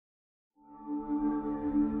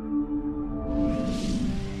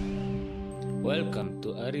Welcome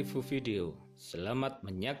to Arif Video. Selamat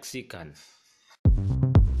menyaksikan.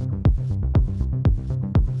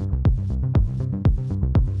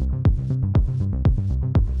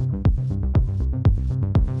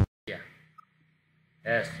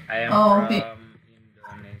 Yes, I am Okay. from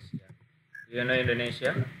Indonesia. Do you know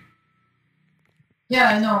Indonesia?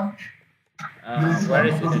 Yeah, I know. Where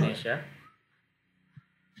is Indonesia?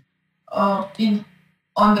 In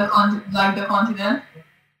on the the continent.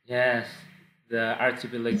 Yes, the So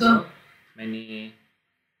archipelago, many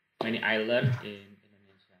islands in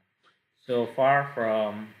Indonesia. So far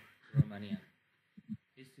from Romania.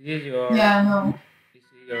 Is he your yeah, I know. is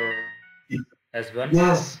he your husband?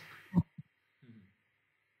 Yes.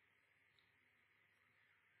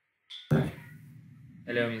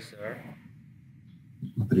 Hello, Mister.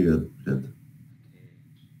 Привет, привет. Okay.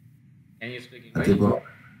 Can you speak А English?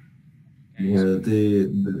 Can you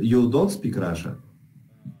speak? You don't speak Russian?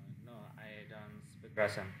 No, I don't speak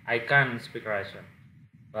Russian. I can speak Russian,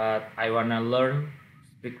 but I wanna learn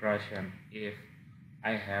speak Russian if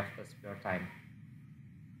I have a spare time.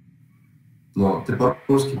 Но ты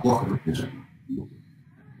по-русски плохо говоришь.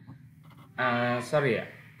 Sorry,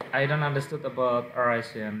 I don't understood about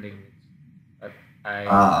Russian language, but I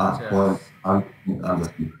Well, just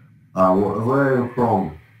understand. Where are you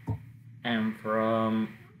from? am from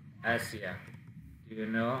Asia. Do you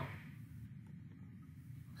know?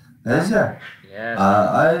 Asia? Yes.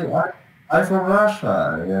 I'm from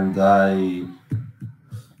Russia and I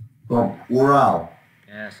from Ural.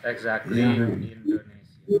 Yes, exactly. In Indonesia.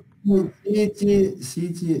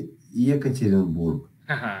 city Екатеринбург.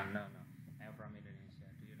 No, I'm from Indonesia.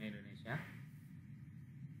 Do you know Indonesia?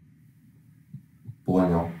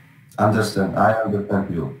 Понял. Understand. I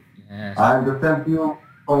understand you. Yes. I understand you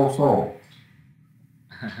also.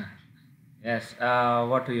 Yes.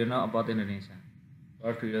 What do you know about Indonesia?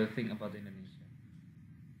 What do you think about Indonesia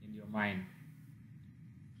in your mind?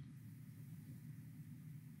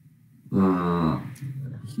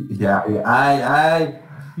 Я,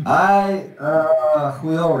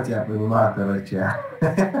 хуёво тебя понимаю, короче.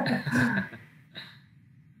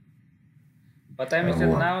 What time is it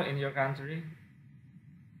Вот. now in your country?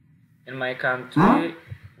 In my country,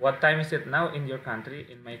 what time is it now in your country?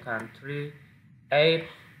 In my country, 8:58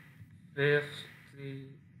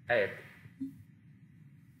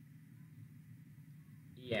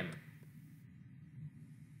 p.m.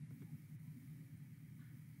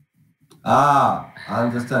 I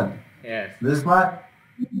understand. Yes. This my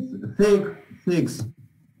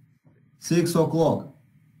six o'clock.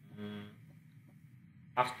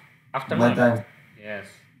 My Afternoon. time. Yes.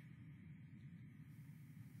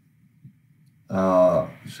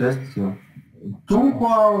 6, 2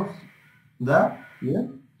 hours, да? Yeah?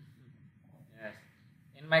 Yes.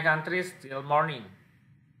 In my country, it's still morning.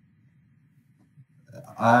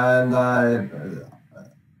 And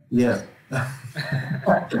yes.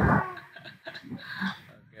 Okay.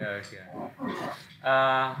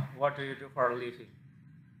 What do you do for a living?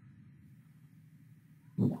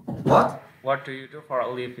 What? What do you do for a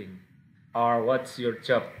living? Or what's your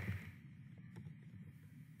job?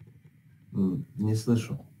 Не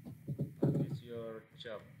слышу. What is your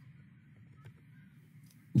job?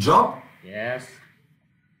 Job? Yes.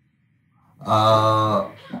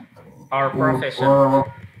 Or profession.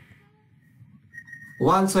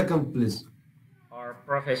 1 second, please. Or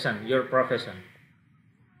profession. Your profession.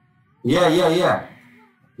 Yeah.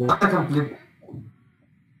 1 second, please.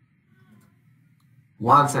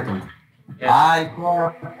 1 second. Yes. I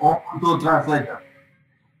call open to translator.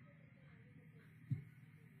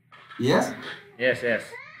 Yes? Yes.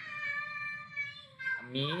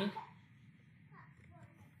 Me?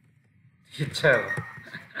 Teacher.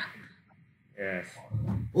 Yes.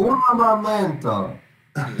 Un momento.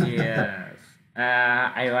 Yes.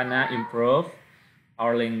 I wanna improve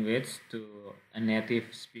our language to a native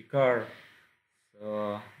speaker.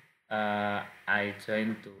 So I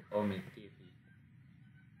joined to Omi TV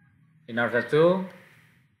in order to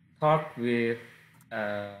talk with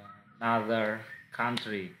another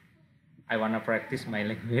country. I wanna practice my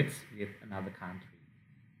language with another country,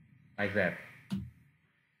 like that.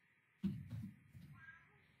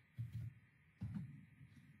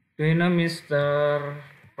 Do you know Mr.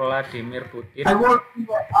 Vladimir Putin? I work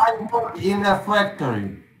in a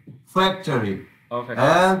factory. Oh, factory.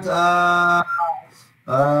 And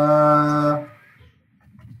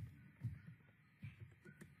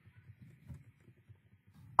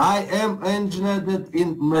I am engineered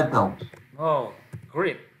in metal. Oh,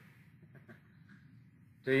 great.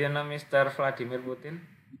 Do you know Mr. Vladimir Putin?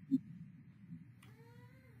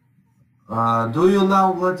 Do you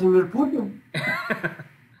know Vladimir Putin?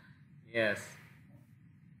 Yes,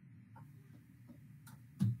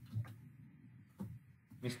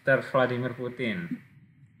 Mr. Vladimir Putin.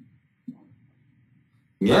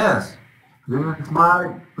 Yes. This is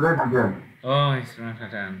my president. Oh, it's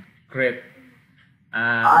Ramadan. Great.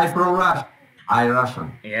 I from Russia. I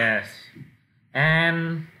Russian. Yes.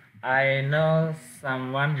 And I know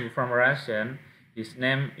someone who from Russian. His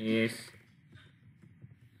name is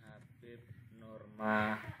Habib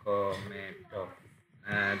Nurmagomedov.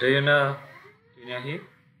 Do you know? Do you know him?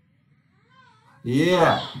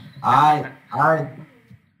 Yeah. I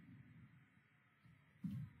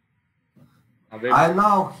Habib. I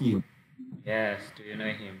know him. Yes. Do you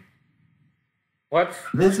know him? What's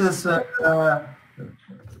This is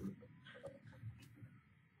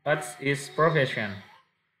What's his profession?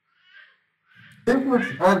 this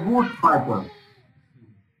is a good fighter.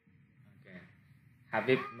 Okay.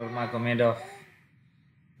 Habib Nurmagomedov.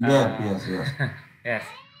 Yes. Yes.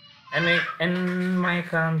 And in my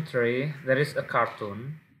country, there is a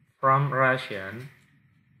cartoon from Russian.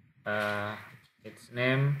 Its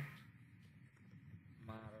name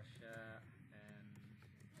Marsha and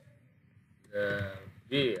the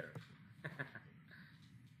Bear.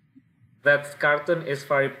 That cartoon is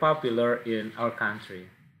very popular in our country.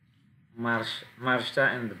 Marsha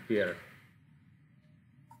and the Bear.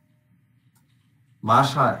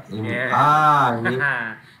 Masha. Yeah.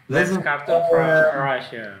 Yeah. That's This is cartoon from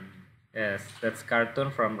Russian. Yes, that's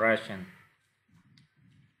cartoon from Russian.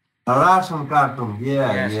 a Russian cartoon.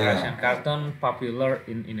 Yes, Yeah. Russian cartoon popular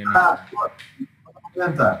in Ah,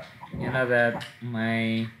 Indonesia. You know that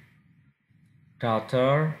my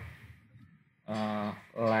daughter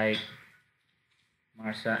like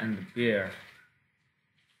Marsha and the Bear.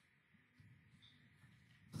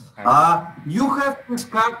 You have this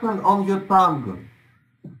cartoon on your tongue.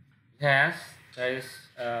 Yes, there is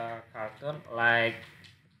a cartoon like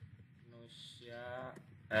Rusia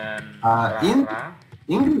and In Rara.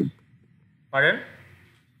 English? Pardon?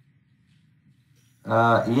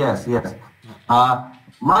 Yes.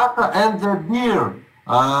 Martha and the Beer.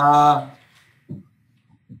 Un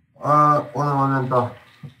momento.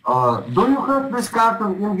 Do you have this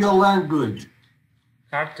cartoon in your language?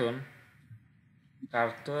 Cartoon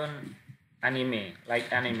anime,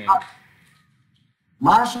 like anime.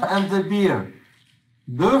 Masha and the Beer.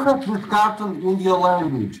 Do you have this cartoon in your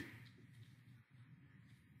language?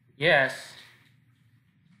 Yes,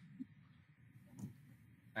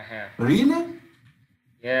 I have. Really?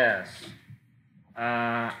 Yes.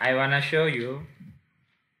 I wanna show you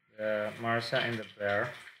the Marsha and the Bear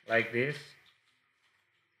like this.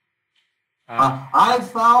 I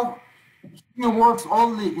thought he works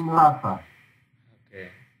only in Russia. Okay.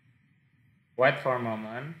 Wait for a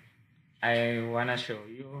moment. I wanna show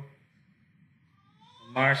you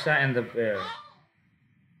Marsha and the Bear.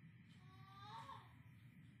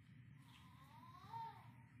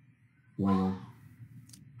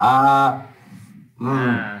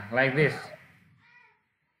 Like this.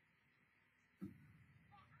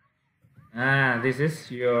 This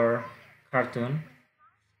is your cartoon.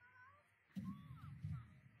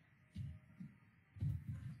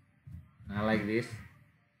 Like this.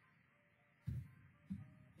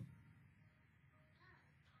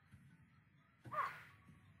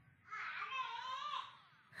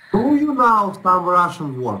 Do you know some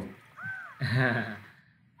Russian word?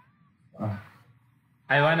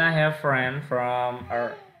 I wanna have friends from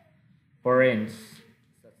our foreigners,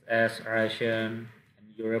 such as Russian and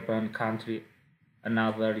European country,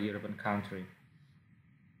 another European country.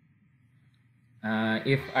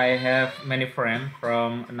 If I have many friends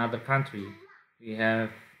from another country, we have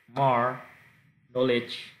more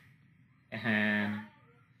knowledge and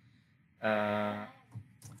I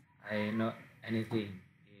know anything.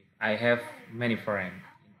 If I have many friends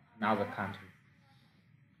in another country.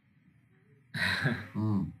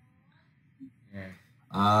 Mm. Yes.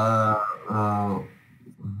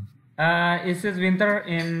 Is it winter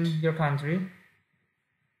in your country?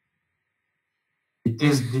 It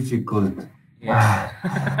is difficult. Yeah.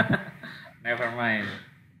 Never mind.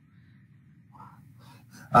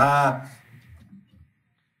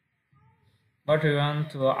 What do you want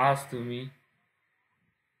to ask to me?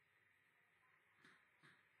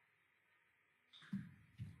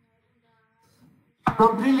 I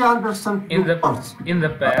don't really understand In the words.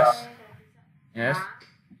 past, yes.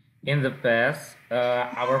 In the past,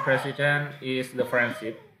 our president is the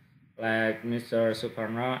friendship, like Mr.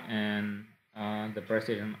 Sukarno and the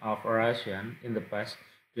president of Russia in the past.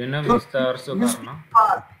 Do you know Mr. You speak Sukarno?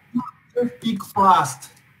 fast. You speak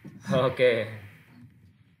fast. Okay.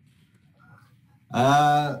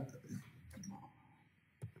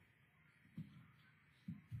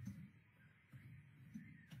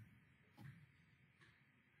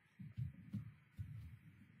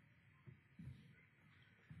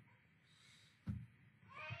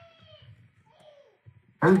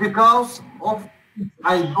 And because of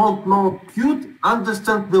I don't know cute,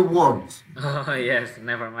 understand the words. Oh yes,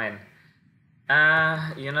 never mind.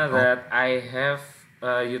 You know Oh. that I have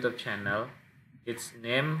a YouTube channel. Its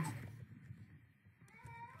name.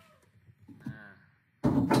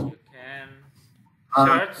 You can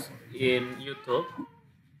search in YouTube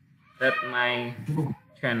that my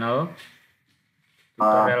channel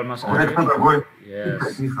tutorial Mas Это Arif. такой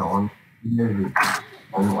Yes. тихо, он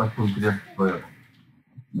очень интересный человек.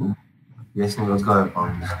 Я с ним разговариваю,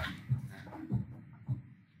 по-моему.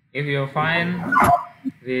 If you find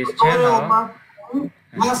this channel,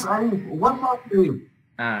 Yes, Arif. What about you?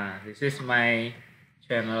 this is my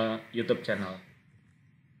channel, YouTube channel.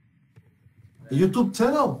 YouTube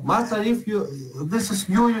channel? Mas Arif, this is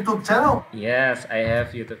your YouTube channel? Yes, I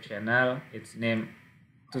have YouTube channel. It's named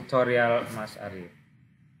Tutorial Mas Arif.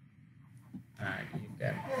 You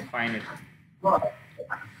can find it.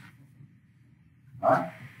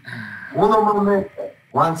 Uno momento.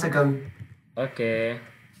 1 second. Okay.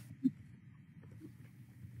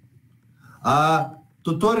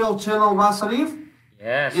 Tutorial channel Mas Arif?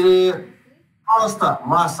 Yes. Или просто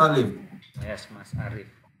Mas Arif? Yes, Mas Arif.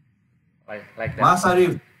 Like that. Mas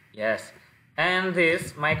Arif. Yes. And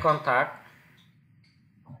this my contact.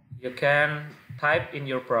 You can type in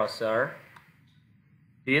your browser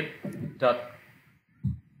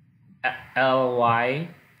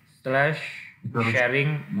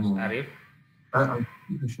bit.ly/sharing Mas Arif.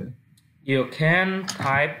 You can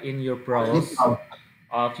type in your browser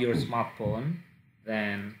of your smartphone,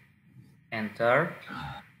 then enter.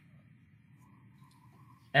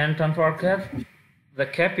 And don't forget the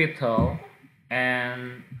capital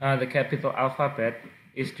and the capital alphabet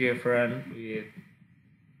is different with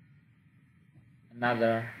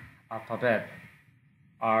another alphabet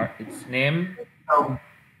or its name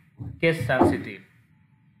case sensitive.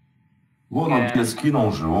 Вон он тебе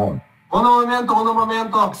скинул же, вон. Uno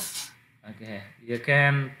momento. Okay, you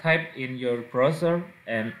can type in your browser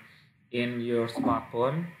and in your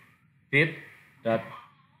smartphone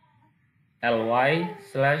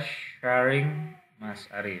bit.ly/sharing Mas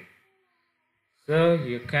Arif. So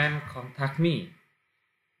you can contact me.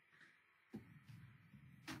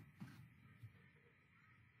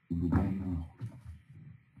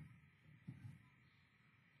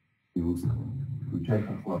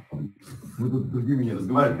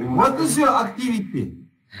 What is your activity?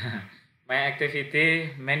 My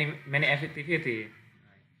activity, many activity.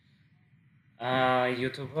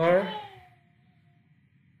 YouTuber,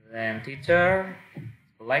 then teacher,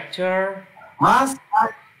 lecture. Mas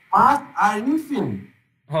Arifin.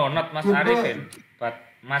 Oh, not Mas Arifin, but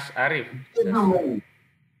Mas Arif.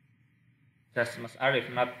 Just Mas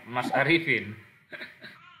Arif, not Mas Arifin.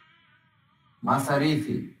 Mas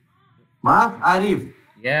Arifi. Mas Arif.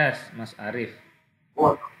 Yes, Mas Arif.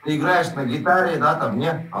 Вот, ты играешь на гитаре, да, там,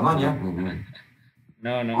 нет? Оно нет?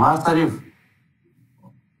 No. Mas Arif.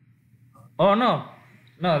 Oh no,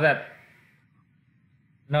 that.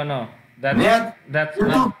 No. Нет, That's YouTube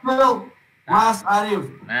not. channel Mas Arif.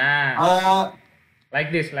 Nah,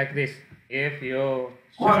 like this. If you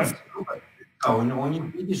Вот, search, у них,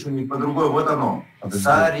 видишь, у них по-другому, вот оно.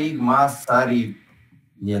 Сарик, Mas Arif.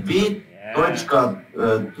 Нет. Бит, точка,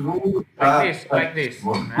 тру, like this.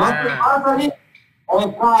 Вот. Nah. Mas Arif. Oh,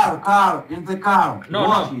 car, in the car. No,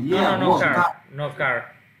 Вот, yeah, no вот, no car,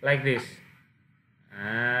 like this.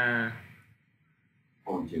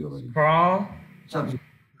 Он тебе говорит. Scroll Сейчас.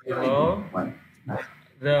 below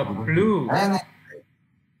the blue Я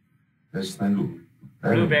сейчас найду.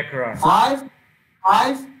 background. 5,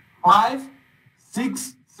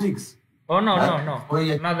 6, 6. Oh no, Ой,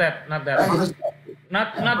 я- not that, Подожди.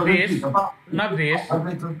 not this,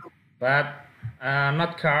 but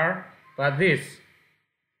not car, but this.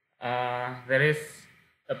 There is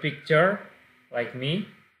a picture like me.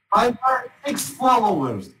 I have 6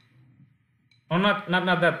 followers. Oh, not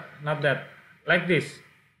that. Like this.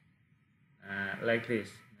 Like this.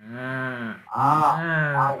 I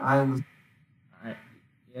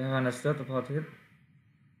You understood about it?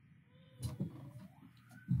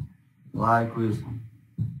 like with.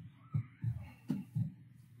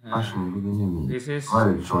 This is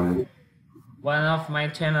Говорит, что я- one of my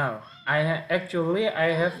channel. I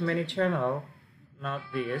have many channel, not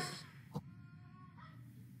this.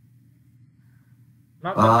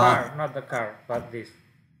 Not the car, but this.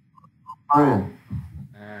 Ой,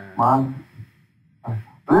 man.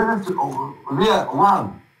 This is real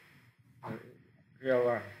one. Real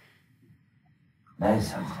one.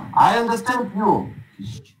 I understand you.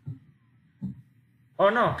 Oh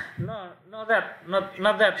no, not that.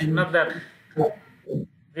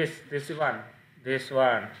 This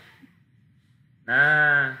one.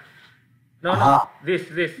 Nah. No, no. Ага. This.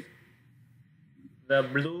 The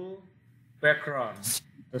blue background.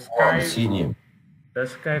 The Он sky. синий. The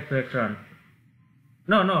sky background.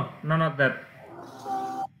 No, not that.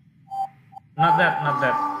 Not that.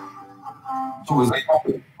 Что вы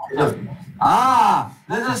заебали?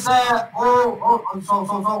 Necessário.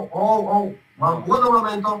 Вот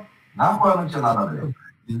момento. Нахуй оно тебе надо, блядь?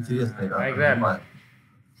 Интересно. Like that.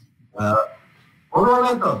 Un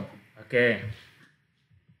momento. Okay.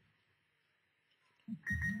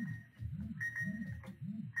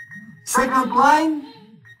 Second line.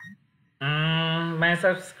 My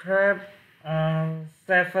subscribe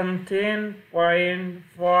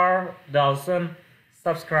 17.4 thousand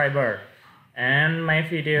subscriber, and my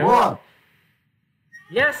video. Вот.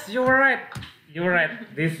 Yes, you were right. You were right.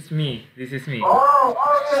 This is me. Yes.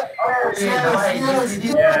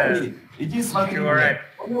 Иди смотри. You were right.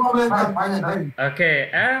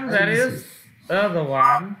 Okay, and that is the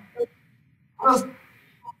one.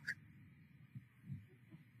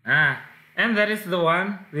 And that is the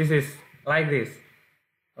one. This is like this.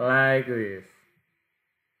 Like this.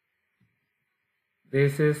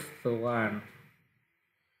 This is the one.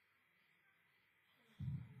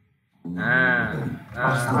 Can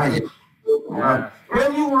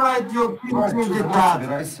you write your activity in the chat?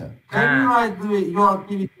 Can you write your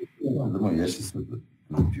activity? Давай, я сейчас пиво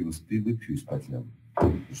выпью и спать лягу.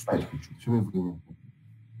 Спать хочу. Все время.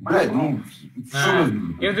 Блядь, ну, что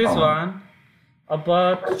If this one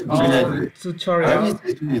about all tutorial,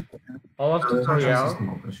 all of tutorial,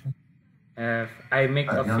 I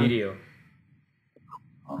make a video.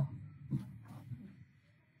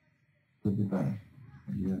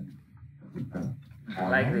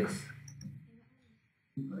 Like this.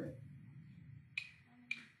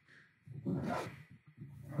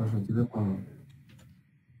 Хорошо, тебя понял.